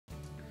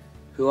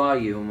Who are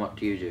you and what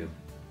do you do?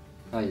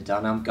 Hi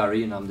Dan, I'm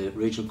Gary and I'm the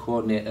Regional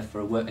Coordinator for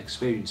a work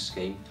experience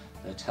scheme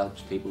that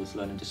helps people with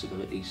learning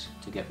disabilities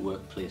to get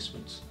work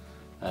placements.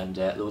 And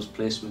those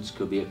placements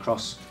could be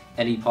across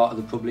any part of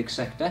the public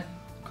sector.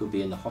 It could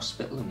be in the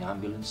hospital, in the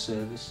ambulance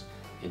service,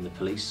 in the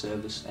police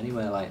service,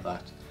 anywhere like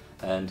that.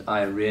 And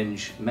I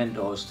arrange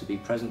mentors to be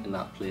present in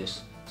that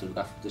place to look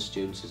after the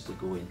students as they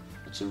go in.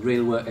 It's a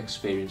real work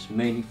experience,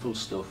 meaningful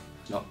stuff,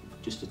 not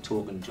just a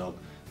token job,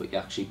 but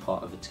you're actually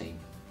part of a team.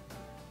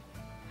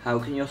 How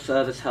can your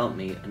service help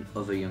me and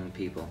other young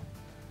people?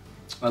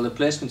 Well, the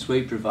placements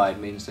we provide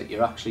means that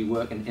you're actually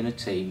working in a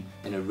team,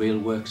 in a real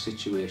work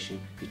situation.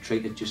 You're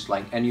treated just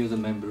like any other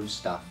member of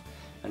staff.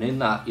 And in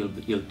that,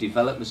 you'll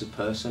develop as a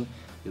person,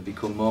 you'll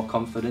become more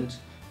confident,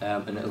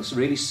 and it'll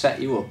really set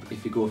you up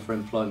if you go for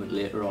employment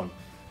later on.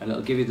 And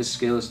it'll give you the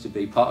skills to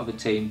be part of a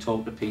team,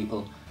 talk to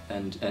people,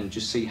 and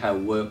just see how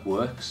work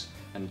works,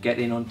 and get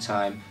in on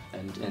time,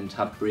 and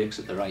have breaks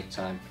at the right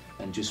time,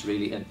 and just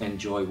really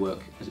enjoy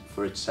work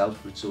for itself,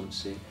 for its own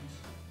sake.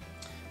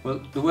 Well,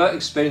 the work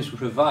experience we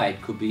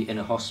provide could be in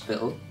a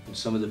hospital, and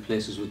some of the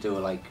places we do are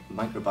like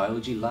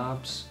microbiology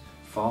labs,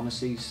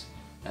 pharmacies.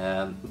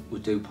 We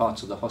do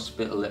parts of the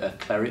hospital that are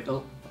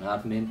clerical and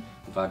admin.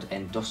 We've had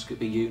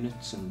endoscopy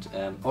units and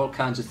all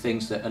kinds of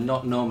things that are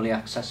not normally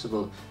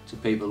accessible to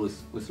people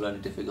with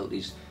learning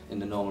difficulties in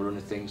the normal run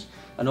of things.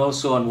 And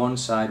also on one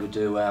side we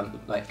do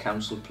like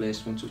council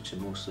placements, which are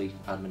mostly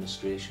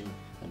administration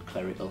and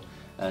clerical.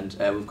 And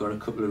we've got a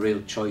couple of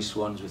real choice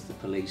ones with the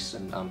police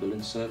and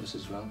ambulance service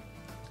as well.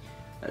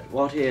 At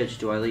what age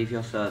do I leave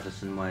your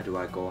service and where do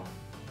I go?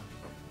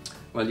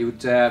 Well, you would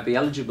be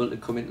eligible to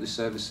come into the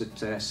service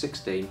at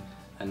 16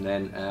 and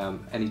then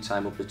any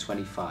time up to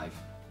 25.